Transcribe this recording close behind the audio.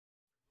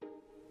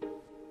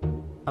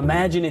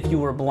Imagine if you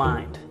were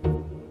blind.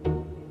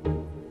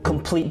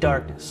 Complete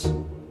darkness.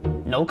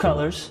 No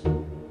colors,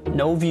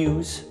 no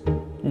views,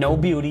 no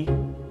beauty,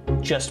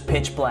 just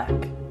pitch black.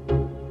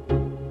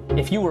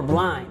 If you were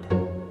blind,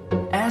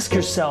 ask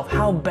yourself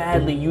how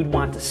badly you'd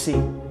want to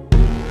see.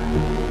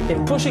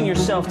 If pushing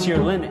yourself to your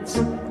limits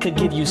could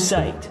give you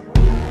sight,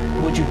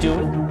 would you do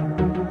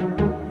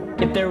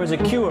it? If there was a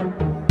cure,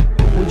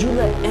 would you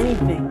let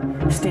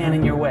anything stand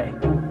in your way?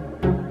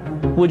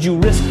 Would you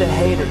risk the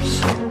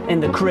haters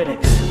and the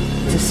critics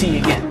to see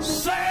again?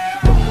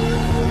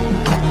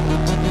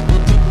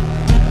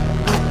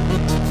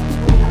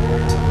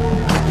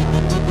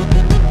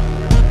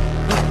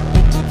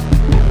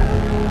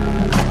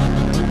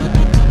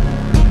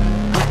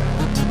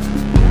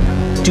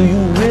 Do you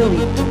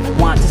really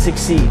want to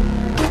succeed?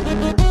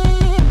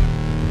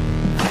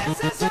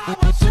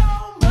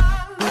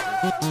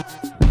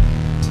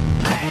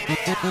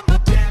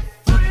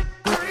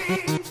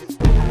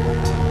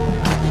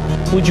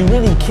 Would you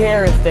really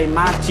care if they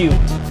mocked you,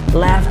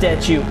 laughed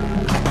at you,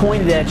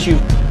 pointed at you,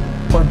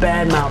 or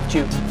badmouthed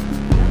you?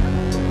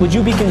 Would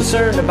you be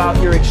concerned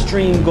about your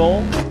extreme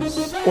goal,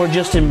 or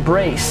just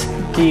embrace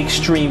the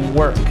extreme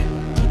work?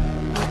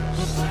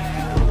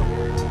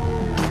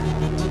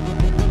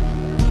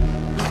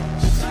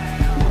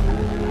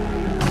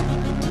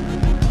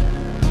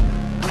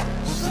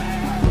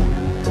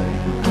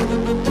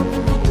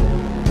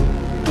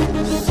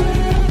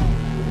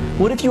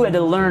 What if you had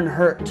to learn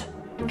hurt,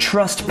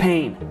 trust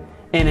pain,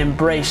 and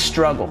embrace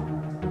struggle?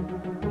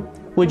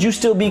 Would you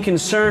still be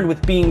concerned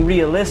with being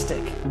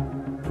realistic?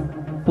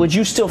 Would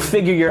you still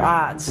figure your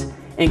odds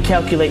and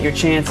calculate your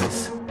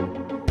chances?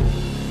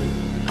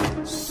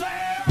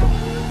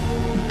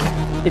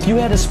 If you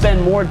had to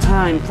spend more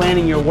time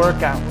planning your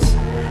workouts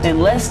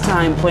and less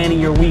time planning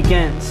your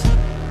weekends,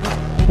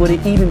 would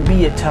it even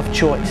be a tough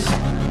choice?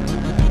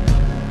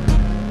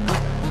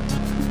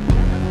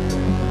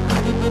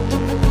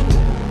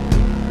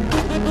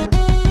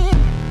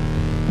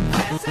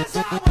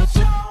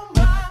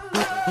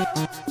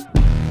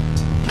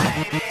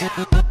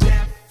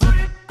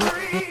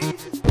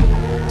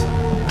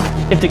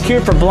 If the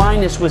cure for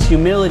blindness was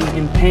humility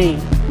and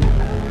pain,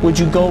 would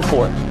you go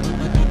for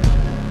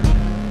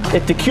it?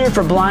 If the cure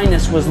for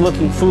blindness was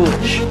looking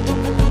foolish,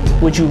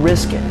 would you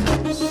risk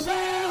it?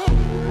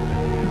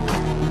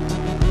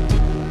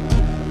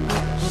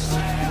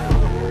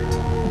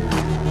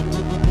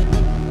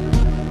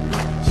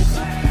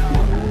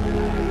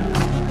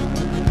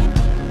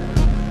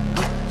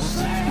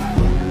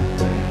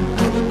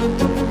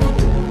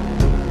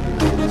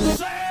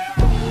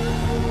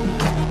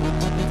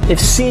 If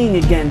seeing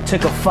again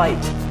took a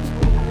fight,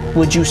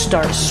 would you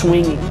start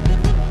swinging?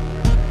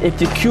 If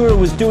the cure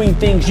was doing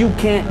things you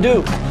can't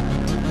do,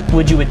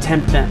 would you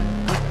attempt them?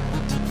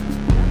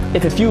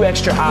 If a few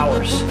extra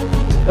hours,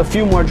 a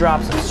few more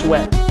drops of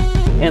sweat,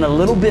 and a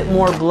little bit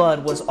more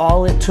blood was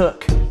all it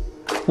took,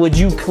 would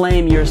you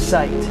claim your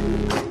sight?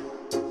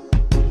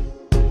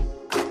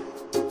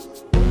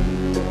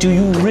 Do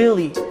you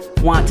really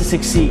want to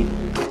succeed?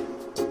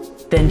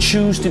 Then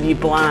choose to be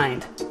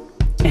blind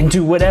and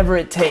do whatever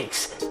it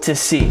takes to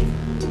see.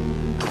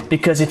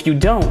 Because if you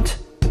don't,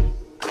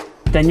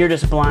 then you're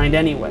just blind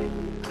anyway.